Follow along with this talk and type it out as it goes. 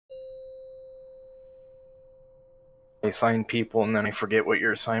I assign people and then I forget what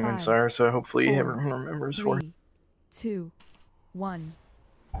your assignments 5, are, so hopefully 4, everyone remembers for 3, 2, 1.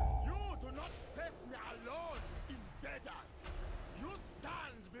 You do not face me alone, invaders. You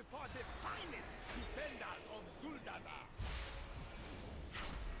stand before the finest defenders of Zuldata.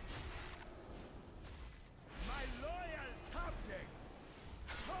 My loyal subjects,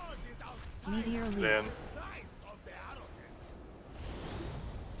 sword is outside Meteor the leap. price of the arrogance.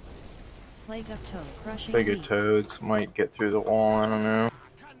 Plague of toad crushing Big of leap. toads might get through the wall, I don't know.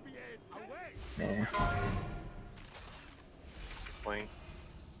 Can be away. Yeah. Sling.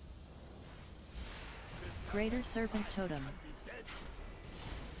 Greater serpent totem.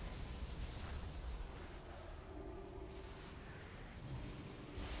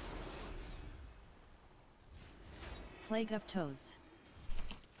 Plague of toads.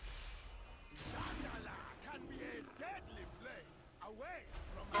 Zandala can be a deadly place away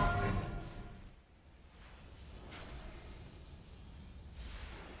from my presence.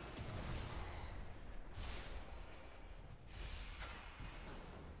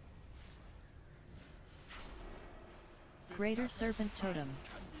 Greater serpent totem.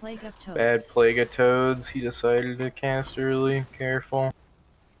 Plague of toads. Bad plague of toads, he decided to cast early. Careful.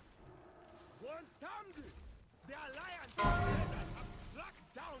 One Sunday, the alliance of invaders have struck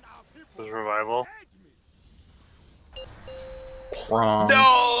down our people. This is revival. Hate me. Wrong. No!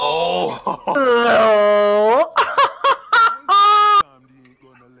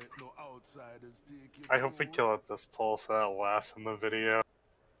 I hope we kill at this pulse so that lasts in the video.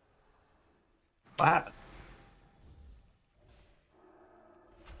 What?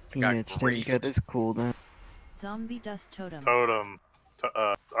 Mitch didn't get his cooldown. Zombie dust totem. Totem.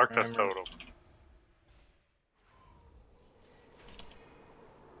 Arctos totem.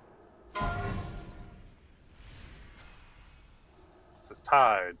 This is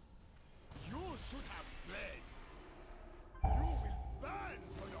tied. You should have fled. You will burn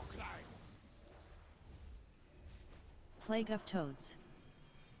for your crimes. Plague of toads.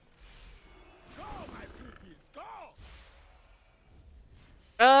 Go, my pretties, go!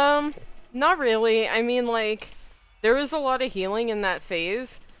 Not really. I mean, like, there was a lot of healing in that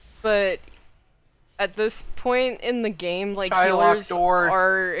phase, but at this point in the game, like, healers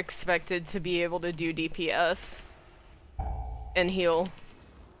are expected to be able to do DPS and heal.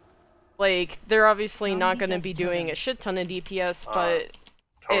 Like, they're obviously not going to be doing a shit ton of DPS, but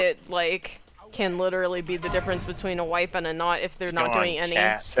it, like, can literally be the difference between a wipe and a not if they're not doing any.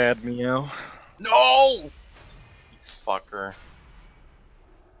 Sad meow. No! You fucker.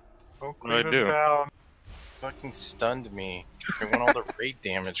 Oh, What did I do? Down. Fucking stunned me. And when all the raid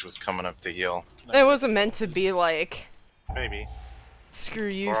damage was coming up to heal. It wasn't meant to be like, Maybe. screw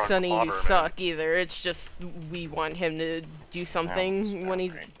you, Or on Sonny, you Clobber, suck either. It's just we want him to do something when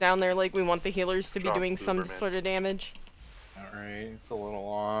he's down there. Like, we want the healers to be Drop doing some Superman. sort of damage. Alright, it's a little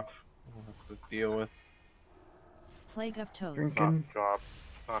off. We'll have to deal with. Plague of toads. Drinking. Not job.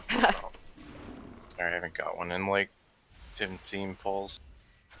 Not job. I haven't got one in like 15 pulls.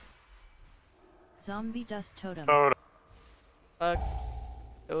 Zombie dust totem. Totem. Fuck.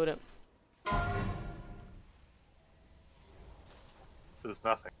 Totem. This is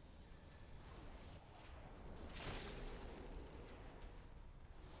nothing.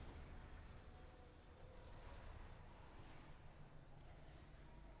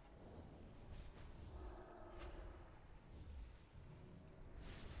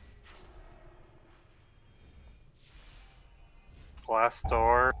 Glass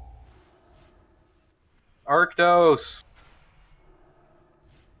door. Arctos!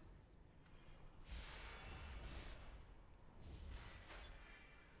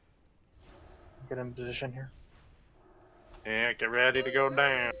 Get in position here. Yeah, get ready to go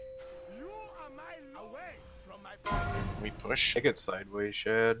down. You are my away from my presence. We push. Take it sideways,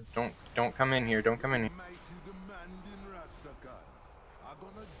 Shad. Don't come in here. Don't come in here. Mighty demanding Rastakhan. I'm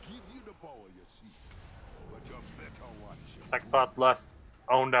gonna give you the power, you see. But you better watch it. Second spot's less.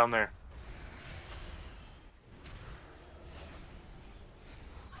 Own down there.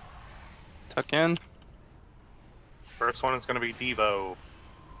 Tuck in. First one is gonna be Devo. Oh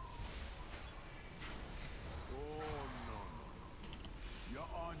no. You're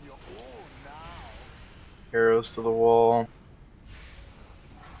on your own now. Arrows to the wall.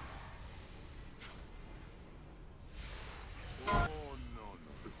 Oh no.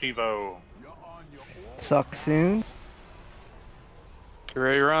 This is Devo. You're on your own. Suck soon. Get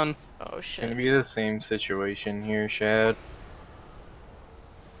ready to run. Oh It's gonna shit. be the same situation here, Shad.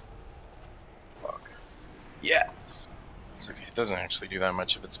 Fuck. Yes. It's okay. It doesn't actually do that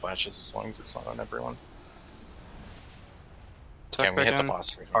much if it splashes as long as it's not on everyone. Tuck Okay, we back hit the in.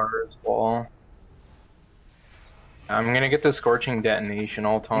 boss right here. Cars wall. I'm gonna get the scorching detonation.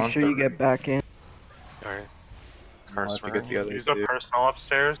 I'll taunt. Make sure you get back in. Alright. I'll have to get the other Use a two. personal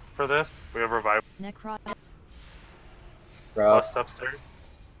upstairs for this. We have revival Necro. Plus upstairs.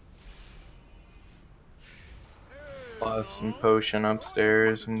 and potion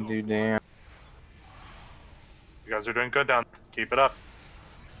upstairs and do damn. You guys are doing good down. Keep it up.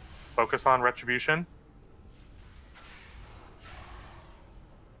 Focus on retribution.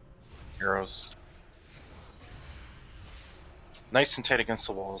 Arrows. Nice and tight against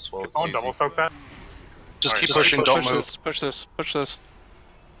the wall as well. It's Someone easy. double soak that. Just Alright, keep just pushing. keep Don't pushing. move. Push this. Push this. Push this.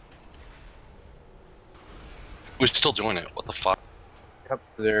 We're still doing it. What the fuck? Yep.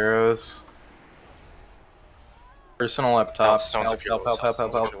 Zeros. Personal up top. Health stones Help, if you're help, low, help, help,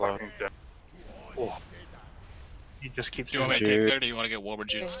 health help, stones help. if you're low. Oh. He just keeps Do you want me to Jude. take that, or do you want to get Warmer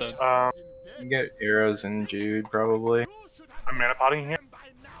Jude instead? You get arrows and Jude probably. I'm mana potting here.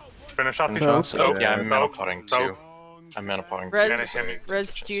 Finish off these Finish off soaks. the- Yeah, I'm mana Soaks, potting too. soaks. I'm mana potting too. Res, hit me.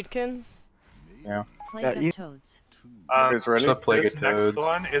 Res Judekin. Plague Got of you. toads. Who's ready? What's up, Plague This of next Toads?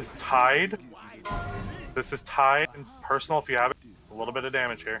 one is tied. This is tied and personal if you have it. A little bit of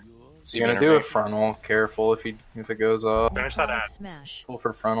damage here. See, You're gonna do a frontal. Careful if it goes off. Finish that Necrotic ad. smash. Pull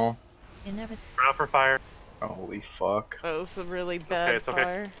for frontal. Inevitable. Out for fire. Holy fuck. That was a really bad it's okay.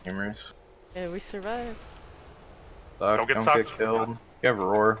 fire. Gamers. And we survived. Suck. Don't get Don't sucked. get killed. You have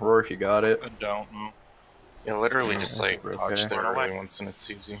roar. Roar if you got it. I don't know. Yeah, literally Yeah, just like okay. dodge there Run away. early once and it's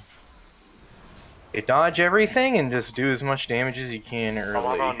easy. You dodge everything and just do as much damage as you can long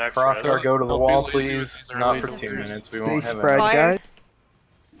on early. next Crosshair, res? go to the Don't be wall, lazy with please. these Not early for dodges. 2 minutes. We Stay won't have spread, a Fire. guys.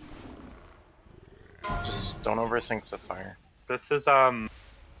 Just don't overthink the fire. This is what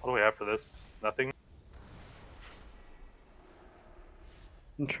do we have for this? Nothing.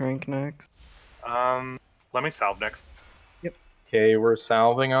 And Trank next. Let me salve next. Okay, we're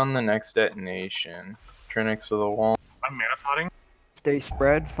salving on the next detonation. Turn next to the wall. I'm mana potting. Stay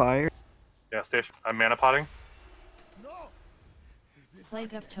spread. Fire. Yeah, stay. I'm mana potting.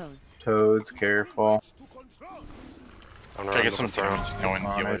 Plague of toads. Toads, careful. Try to get some damage going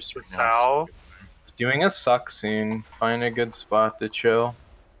on healers The right now. salve. It's doing a suck soon. Find a good spot to chill.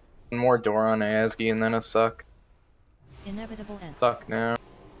 One more door on Asgi and then a suck. Inevitable end. Suck now.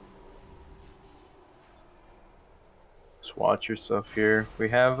 Just watch yourself here. We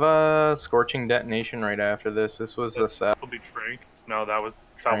have scorching detonation right after this. This was the This sap. will be Trank. No, that was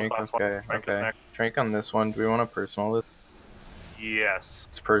salve was Trank, last okay, one. Trank is okay. next. Trank on this one. Do we want to personal this? Yes.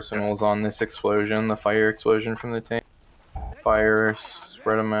 It's personals on this explosion, the fire explosion from the tank. Fire,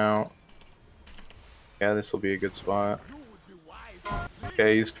 spread them out. Yeah, this will be a good spot.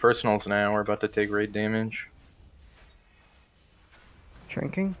 Okay, use personals now. We're about to take raid damage.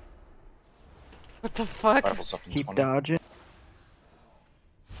 Tranking. What the fuck? Rivals up in Keep 20. dodging.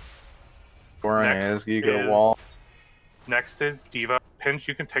 Door on Next Asgi, go is- wall. Next is Diva. Pinch,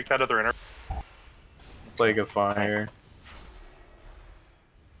 you can take that other inner. Plague of fire.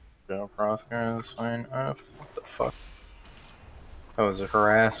 Go crosshair, that's fine. What the fuck? That was a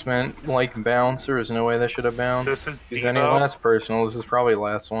harassment. Like bounce, there was no way that should have bounced. This is Use any Diva. last personal. This is probably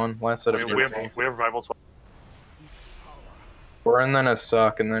last one. Last set of We have personals. revivals. Four and then a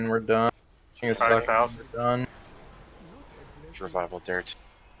suck, and then we're done. A Try suck, out. we're done. Revival there to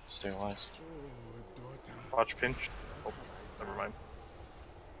stabilize. Watch pinch. Oops, never mind.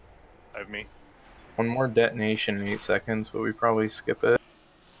 I have me. One more detonation in 8 seconds, but we probably skip it.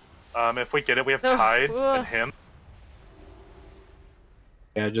 If we get it, we have No, Tide ugh. and him.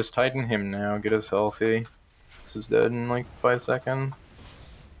 Yeah, just tighten him now. Get us healthy. This is dead in like 5 seconds.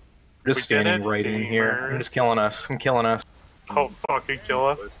 We're just We did standing it, right in here. I'm gamers. just killing us. I'm killing us. Don't fucking kill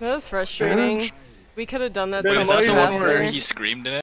us. That was frustrating. We could have done that Wait, so is that much the one where faster. he screamed in it?